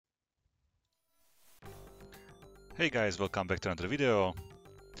Hey guys, welcome back to another video.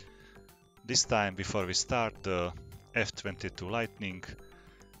 This time, before we start the F22 Lightning,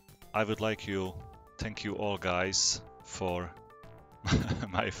 I would like to thank you all guys for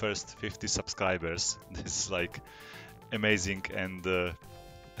my first 50 subscribers. This is like amazing and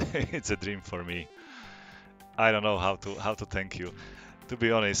it's a dream for me. I don't know how to thank you. To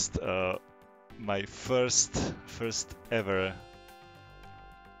be honest, my first ever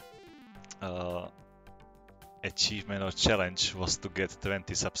achievement or challenge was to get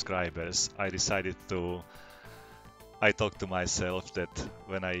 20 subscribers. I talked to myself that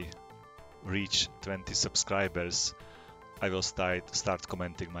when I reach 20 subscribers, I will start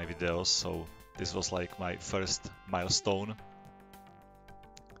commenting my videos. So this was like my first milestone.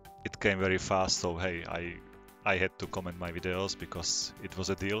 It came very fast, so hey, I had to comment my videos because it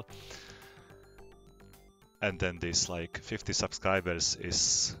was a deal. And then this like 50 subscribers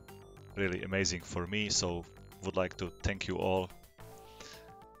is really amazing for me, so would like to thank you all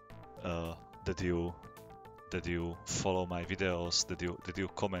that you follow my videos, that you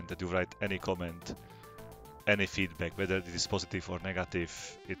comment, that you write any comment, any feedback, whether it is positive or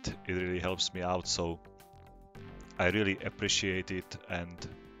negative. It really helps me out, so I really appreciate it and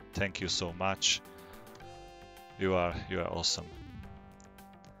thank you so much. You are awesome.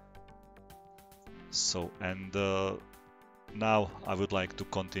 So and now I would like to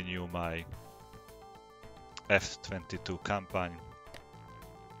continue my F22 campaign,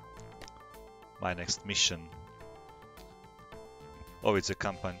 my next mission. Oh, it's a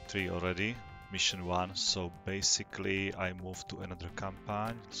campaign 3 already, mission 1, so basically I moved to another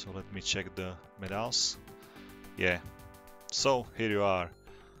campaign, so let me check the medals. Yeah, so here you are.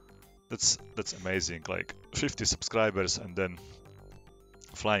 That's amazing, like 50 subscribers and then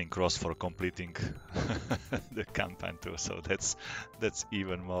flying cross for completing the campaign too, so that's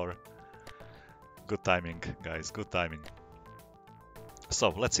even more. Good timing, guys, good timing. So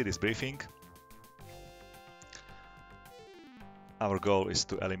let's see this briefing. Our goal is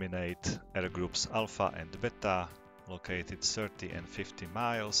to eliminate air groups Alpha and Beta, located 30 and 50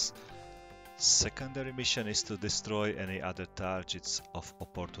 miles. Secondary mission is to destroy any other targets of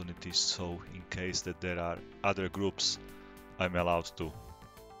opportunity, so in case that there are other groups, I'm allowed to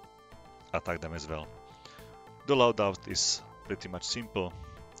attack them as well. The loadout is pretty much simple: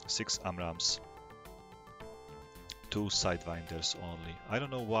 6 AMRAAMs, 2 Sidewinders only. I don't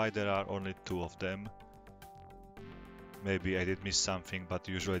know why there are only 2 of them. Maybe I did miss something, but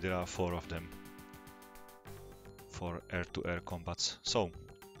usually there are 4 of them for air-to-air combats. So,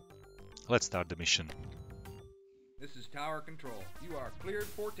 let's start the mission. This is Tower Control. You are cleared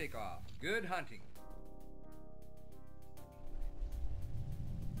for takeoff. Good hunting.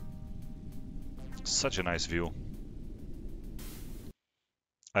 Such a nice view.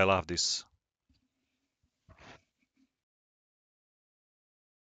 I love this.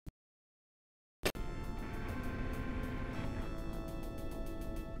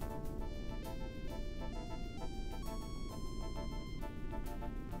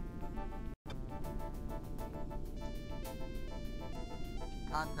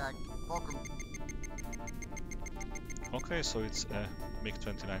 Contact. Welcome. Okay, so it's a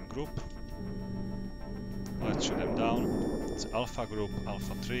MiG-29 group. Let's shoot them down. It's Alpha group,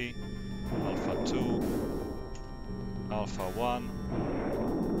 Alpha 3, Alpha 2, Alpha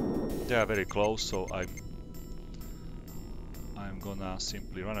 1. They are very close, so I'm gonna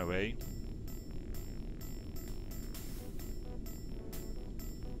simply run away.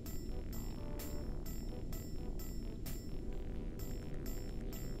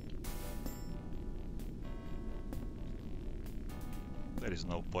 There is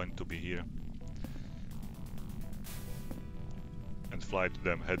no point to be here and fly to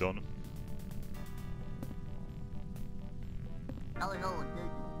them head on. Alley Ho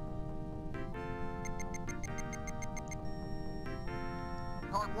engaging.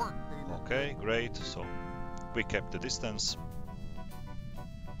 Hard work, David. Okay, great. So we kept the distance.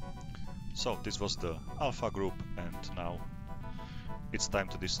 So this was the Alpha group, and now it's time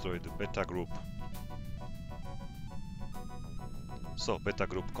to destroy the Beta group. So Beta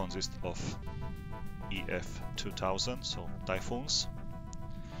group consists of EF2000, so Typhoons.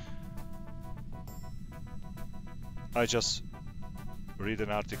 I just read an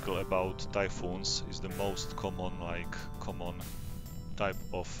article about Typhoons. Is the most common type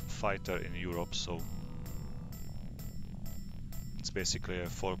of fighter in Europe, so it's basically a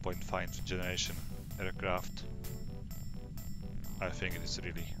 4.5 generation aircraft. I think it is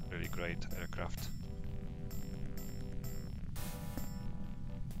really great aircraft.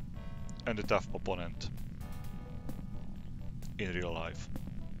 And a tough opponent in real life.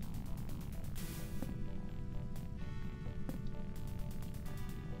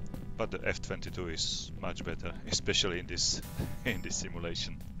 But the F22 is much better, especially in this in this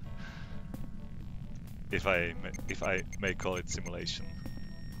simulation. If I may call it simulation.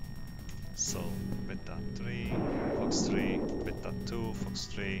 So beta 3, Fox 3, beta 2, Fox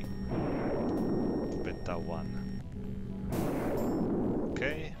 3, beta 1.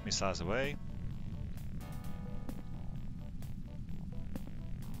 Okay, missiles away.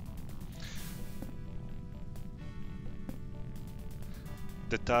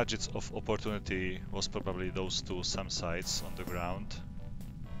 The targets of opportunity was probably those two SAM sites on the ground.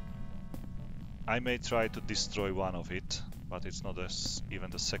 I may try to destroy one of it, but it's not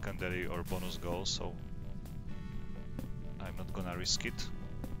even the secondary or bonus goal, so I'm not gonna risk it.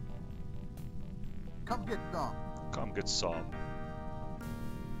 Come get some. Come get some.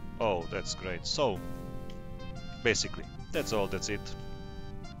 Oh, that's great. So, basically, that's all, that's it.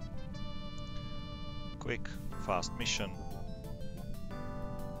 Quick, fast mission.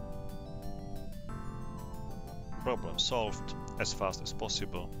 Problem solved as fast as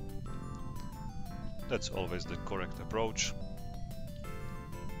possible. That's always the correct approach.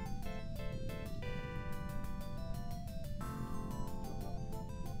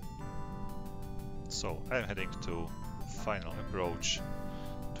 So I'm heading to final approach,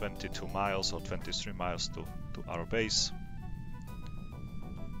 22 miles or 23 miles to our base.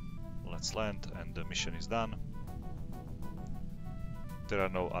 Let's land and the mission is done. There are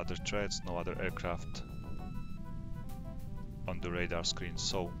no other threats, no other aircraft on the radar screen,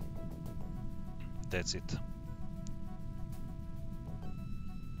 so that's it.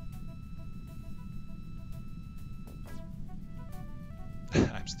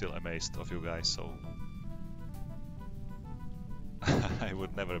 I'm still amazed of you guys, so I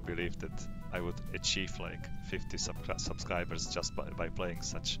would never believe that I would achieve like 50 subscribers just by playing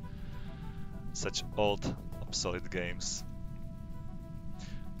such old, obsolete games.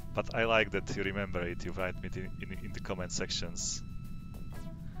 But I like that you remember it, you write me in the comment sections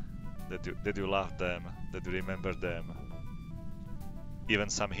that you love them, that you remember them. Even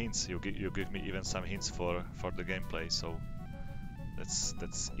some hints, you give me even some hints for the gameplay, so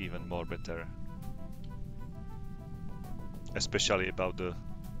that's even more better. Especially about the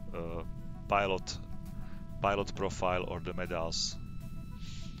pilot profile or the medals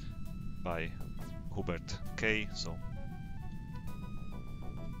by Hubert K. So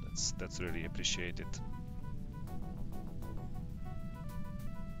that's really appreciated.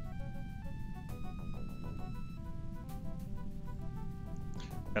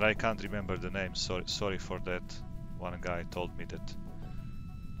 And I can't remember the name. Sorry for that. One guy told me that,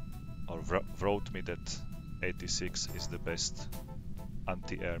 or wrote me that 86 is the best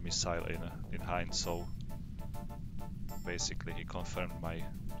anti-air missile in Heinz. So basically, he confirmed my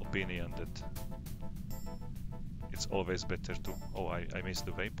opinion that it's always better to... Oh, I missed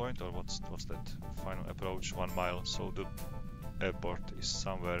the waypoint, or what's that? Final approach, 1 mile. So the airport is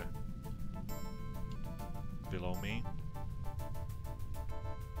somewhere below me.